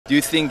Do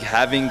you think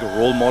having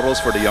role models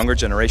for the younger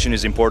generation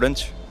is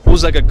important?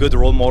 Who's like a good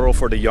role model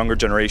for the younger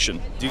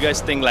generation? Do you guys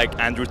think like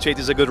Andrew Tate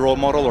is a good role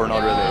model or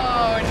not really?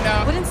 Oh, no.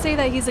 I wouldn't say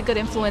that he's a good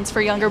influence for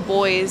younger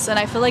boys, and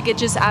I feel like it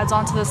just adds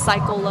on to the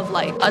cycle of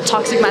like a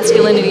toxic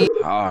masculinity.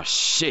 Oh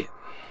shit,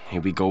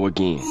 here we go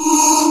again.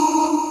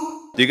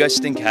 Do you guys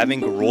think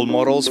having role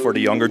models for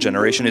the younger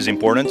generation is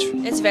important?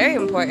 It's very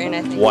important,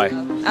 I think. Why?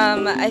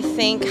 I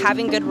think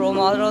having good role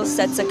models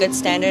sets a good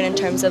standard in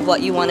terms of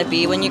what you want to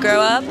be when you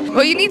grow up.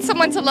 Well, you need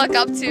someone to look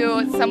up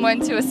to, someone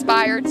to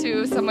aspire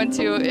to, someone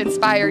to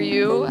inspire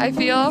you, I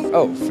feel.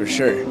 Oh, for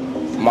sure.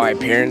 My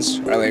parents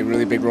are like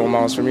really big role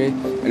models for me,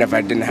 and if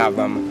I didn't have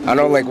them, I don't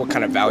know like what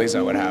kind of values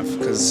I would have,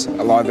 because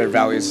a lot of their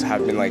values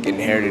have been like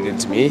inherited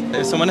into me.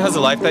 If someone has a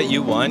life that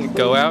you want,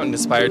 go out and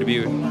aspire to be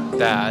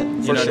that.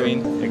 You know what I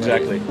mean?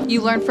 Exactly.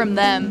 You learn from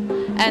them,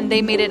 and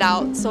they made it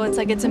out, so it's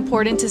like it's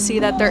important to see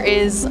that there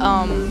is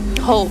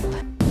hope.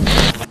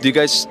 Do you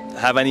guys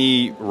have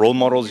any role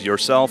models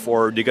yourself,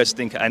 or do you guys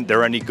think there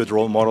are any good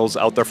role models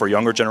out there for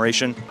younger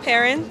generation?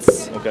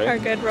 Parents are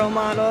good role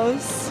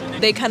models.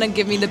 They kind of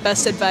give me the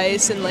best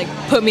advice and like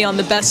put me on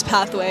the best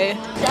pathway.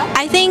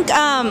 I think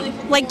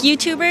like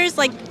YouTubers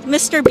like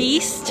Mr.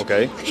 Beast.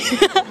 Okay.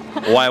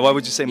 Why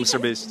would you say Mr.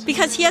 Beast?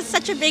 Because he has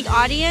such a big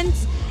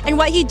audience, and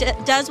what he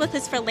does with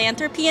his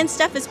philanthropy and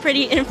stuff is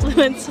pretty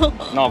influential.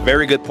 No,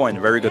 very good point,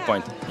 very good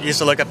point. I used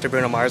to look up to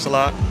Bruno Mars a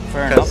lot.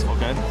 Fair enough,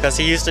 okay. Because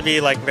he used to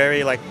be like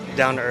very like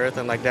down to earth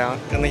and like down,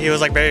 and he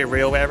was like very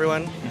real with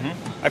everyone.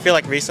 I feel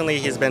like recently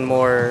he's been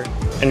more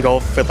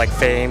engulfed with like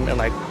fame and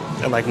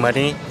like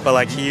money, but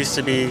like he used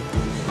to be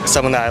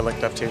someone that I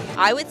looked up to.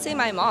 I would say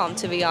my mom,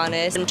 to be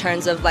honest, in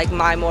terms of like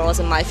my morals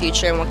and my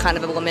future and what kind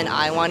of a woman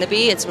I want to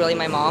be. It's really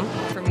my mom.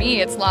 For me,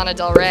 it's Lana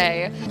Del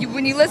Rey.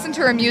 When you listen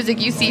to her music,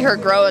 you see her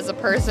grow as a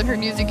person. Her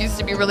music used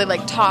to be really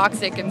like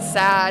toxic and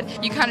sad.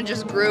 You kind of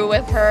just grew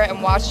with her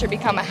and watched her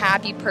become a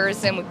happy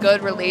person with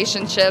good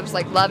relationships,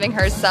 like loving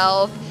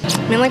herself.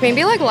 I mean, like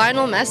maybe like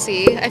Lionel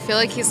Messi. I feel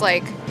like he's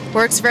like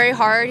works very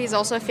hard. He's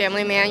also a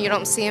family man. You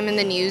don't see him in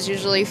the news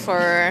usually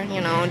for,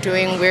 you know,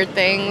 doing weird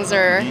things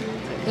or,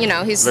 you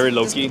know, he's very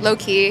low-key.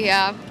 Low-key,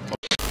 yeah.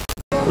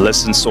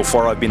 Listen, so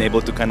far I've been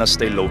able to kind of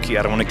stay low-key.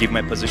 I don't want to give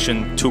my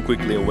position too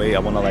quickly away. I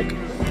want to like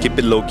keep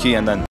it low-key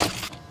and then...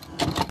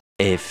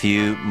 A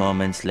few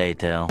moments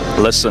later.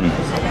 Listen,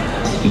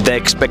 the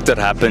expected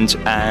happened,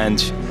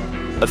 and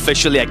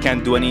officially I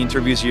can't do any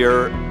interviews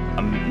here.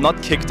 I'm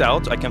not kicked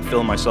out. I can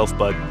film myself,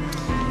 but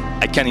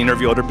I can't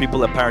interview other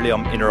people. Apparently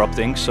I'm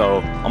interrupting, so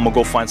I'm gonna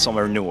go find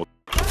somewhere new.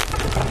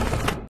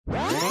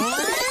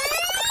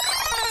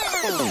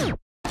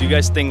 Do you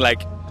guys think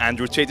like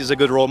Andrew Tate is a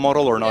good role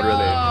model or not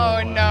really?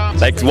 Oh no.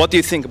 Like, what do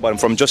you think about him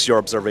from just your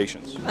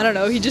observations? I don't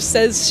know, he just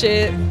says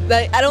shit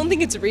that I don't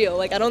think it's real.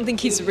 Like I don't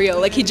think he's real.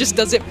 Like he just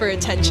does it for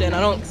attention.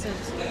 I don't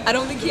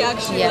think he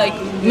actually like,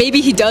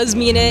 maybe he does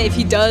mean it. If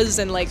he does,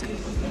 then like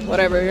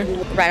whatever.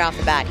 Right off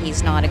the bat,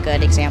 he's not a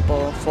good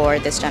example for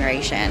this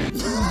generation.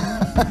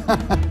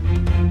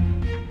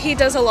 He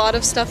does a lot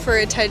of stuff for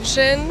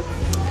attention,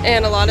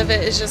 and a lot of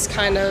it is just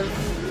kind of...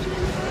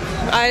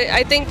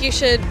 I think you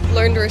should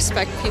learn to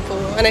respect people,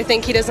 and I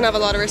think he doesn't have a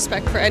lot of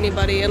respect for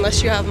anybody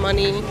unless you have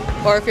money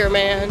or if you're a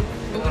man.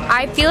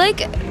 I feel like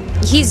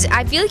he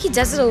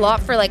does it a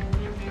lot for like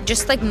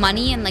just like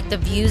money and like the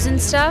views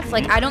and stuff.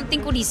 Like I don't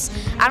think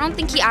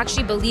he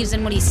actually believes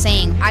in what he's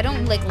saying. I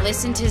don't like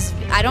listen to his,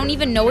 I don't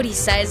even know what he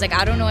says. Like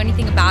I don't know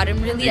anything about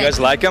him really. You guys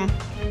like him?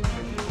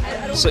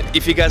 So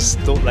if you guys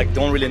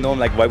don't really know him,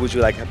 like why would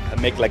you like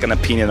make like an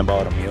opinion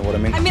about him? You know what I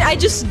mean? I mean, I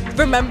just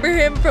remember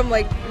him from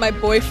like my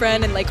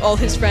boyfriend and like all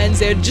his friends.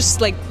 They would just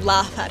like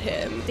laugh at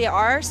him. There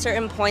are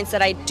certain points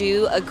that I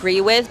do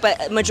agree with,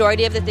 but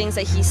majority of the things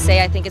that he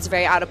say, I think it's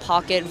very out of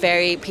pocket,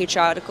 very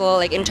patriarchal.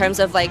 Like in terms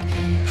of like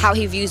how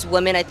he views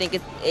women, I think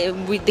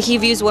he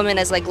views women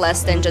as like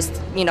less than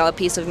just, you know, a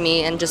piece of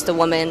meat and just a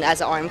woman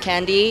as arm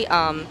candy.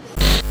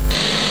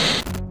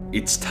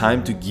 It's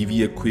time to give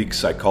you a quick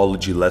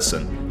psychology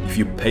lesson. If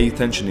you pay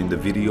attention in the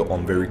video,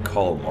 I'm very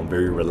calm, I'm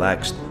very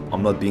relaxed,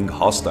 I'm not being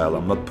hostile,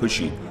 I'm not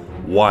pushy.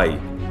 Why?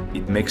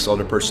 It makes the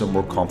other person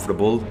more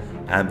comfortable,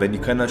 and when you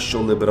kind of show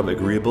a little bit of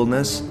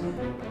agreeableness,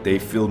 they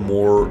feel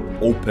more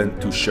open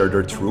to share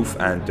their truth,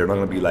 and they're not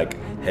gonna be like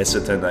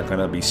hesitant and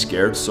kind of be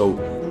scared. So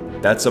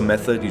that's a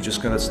method. You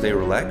just gonna stay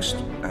relaxed,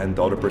 and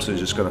the other person is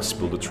just gonna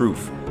spill the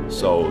truth.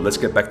 So let's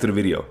get back to the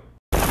video.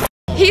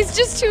 He's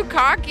just too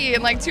cocky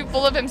and like too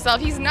full of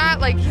himself. He's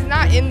not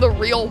in the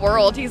real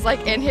world. He's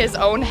like in his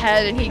own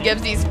head, and he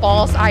gives these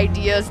false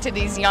ideas to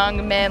these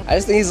young men. I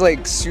just think he's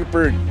like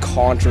super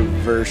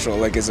controversial,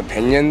 like his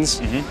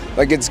opinions.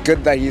 Like it's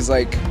good that he's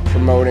like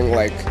promoting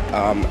like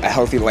a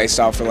healthy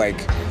lifestyle for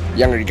like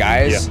younger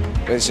guys.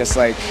 But it's just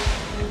like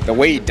the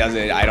way he does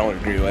it, I don't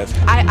agree with.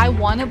 I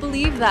want to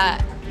believe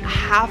that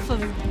half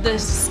of the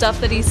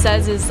stuff that he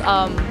says is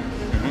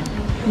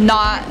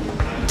not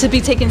to be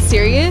taken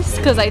serious,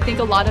 because I think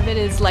a lot of it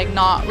is like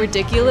not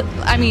ridiculous.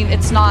 I mean,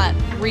 it's not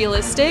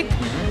realistic,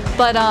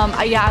 But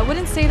yeah, I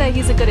wouldn't say that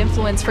he's a good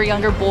influence for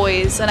younger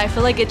boys, and I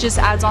feel like it just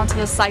adds on to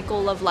the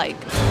cycle of like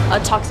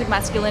a toxic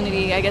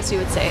masculinity, I guess you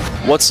would say.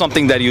 What's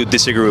something that you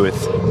disagree with?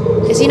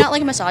 Is he not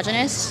like a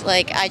misogynist?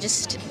 Like, I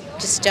just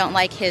don't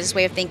like his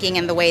way of thinking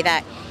and the way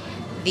that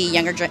the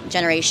younger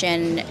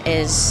generation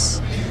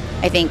is,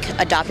 I think,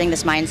 adopting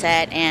this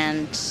mindset,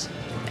 and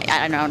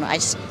I don't know, I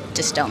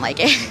just don't like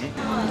it.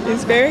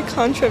 It's very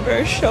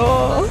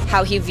controversial.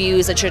 How he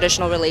views a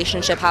traditional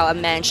relationship, how a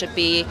man should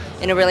be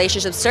in a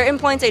relationship. Certain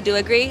points I do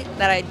agree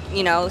that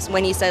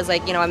when he says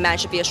like, a man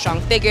should be a strong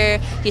figure,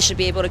 he should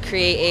be able to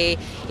create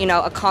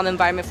a calm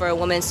environment for a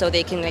woman so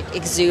they can like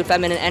exude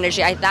feminine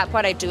energy. That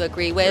part I do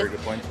agree with. Very good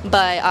point.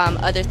 But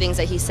other things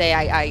that he say,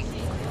 I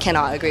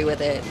cannot agree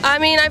with it. I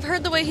mean, I've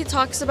heard the way he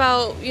talks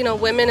about,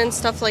 women and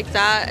stuff like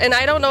that, and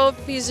I don't know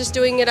if he's just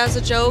doing it as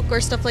a joke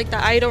or stuff like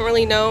that. I don't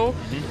really know.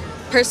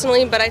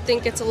 Personally, but I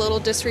think it's a little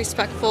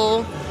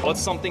disrespectful. What's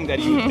something that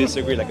you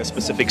disagree, like a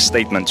specific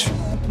statement?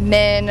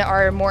 Men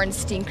are more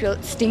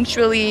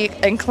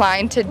instinctually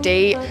inclined to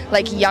date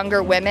like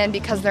younger women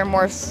because they're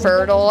more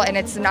fertile, and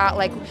it's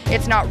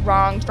not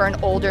wrong for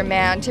an older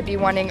man to be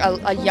wanting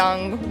a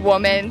young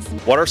woman.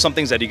 What are some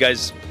things that you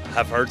guys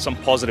have heard some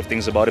positive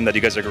things about him that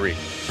you guys agree?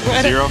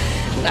 Zero?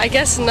 I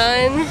guess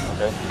none.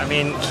 Okay. I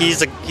mean,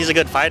 he's a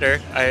good fighter.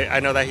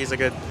 I know that he's a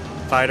good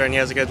fighter, and he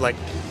has a good like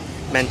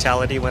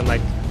mentality when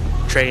like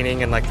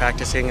training and like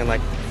practicing and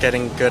like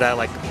getting good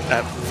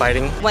at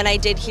fighting. When I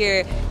did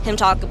hear him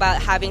talk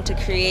about having to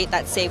create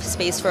that safe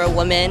space for a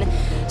woman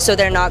so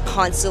they're not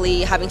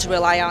constantly having to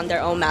rely on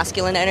their own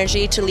masculine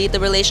energy to lead the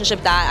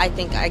relationship, that I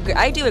think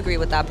I do agree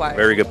with that part.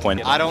 Very good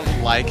point. I don't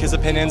like his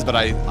opinions, but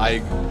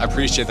I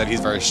appreciate that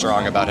he's very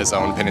strong about his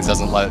own opinions,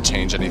 doesn't let it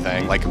change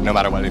anything, like no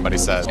matter what anybody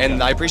says.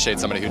 And I appreciate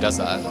somebody who does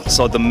that.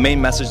 So the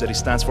main message that he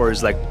stands for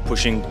is like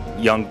pushing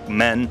young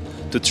men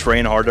to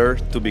train harder,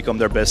 to become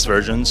their best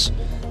versions,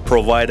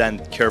 provide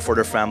and care for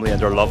their family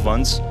and their loved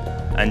ones,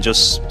 and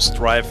just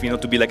strive,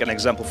 to be like an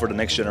example for the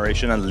next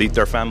generation and lead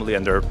their family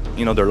and their,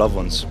 their loved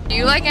ones. Do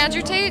you like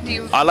Andrew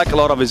Tate? I like a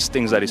lot of his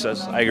things that he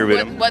says. I agree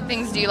with him. What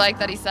things do you like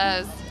that he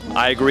says?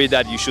 I agree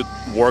that you should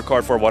work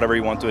hard for whatever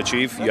you want to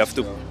achieve. You have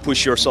to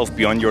push yourself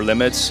beyond your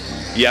limits.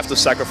 You have to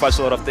sacrifice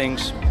a lot of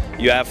things.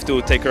 You have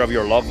to take care of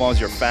your loved ones,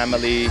 your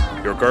family,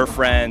 your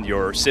girlfriend,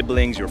 your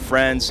siblings, your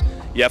friends.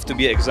 You have to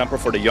be an example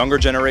for the younger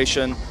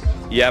generation.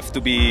 You have to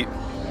be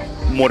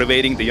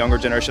motivating the younger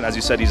generation. As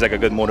you said, he's like a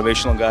good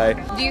motivational guy.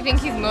 Do you think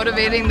he's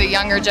motivating the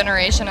younger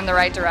generation in the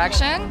right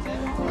direction?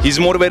 He's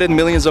motivated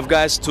millions of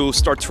guys to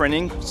start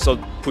training, so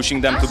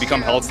pushing them to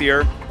become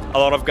healthier. A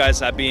lot of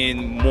guys have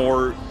been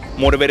more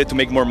motivated to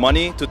make more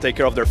money, to take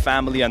care of their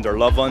family and their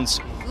loved ones.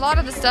 A lot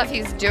of the stuff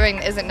he's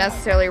doing isn't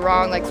necessarily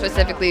wrong, like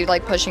specifically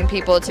like pushing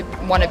people to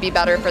want to be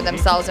better for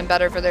themselves and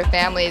better for their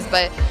families,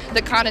 but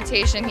the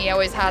connotation he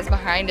always has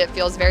behind it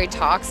feels very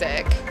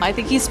toxic. I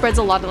think he spreads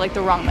a lot of like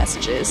the wrong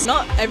messages.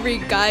 Not every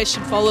guy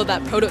should follow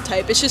that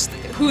prototype. It's just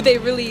who they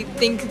really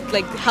think,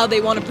 like how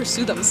they want to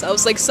pursue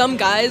themselves. Like some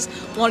guys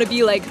want to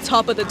be like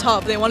top of the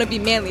top. They want to be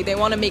manly. They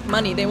want to make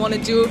money. They want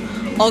to do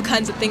all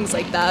kinds of things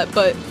like that.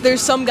 But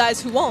there's some guys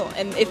who won't.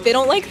 And if they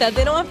don't like that,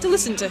 they don't have to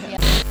listen to him.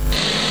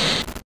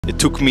 It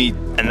took me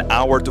an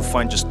hour to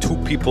find just 2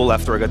 people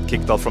after I got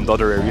kicked out from the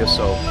other area.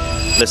 So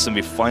listen,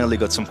 we finally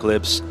got some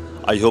clips.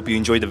 I hope you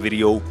enjoyed the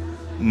video.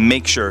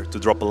 Make sure to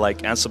drop a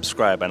like and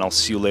subscribe, and I'll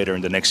see you later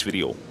in the next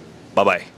video. Bye-bye.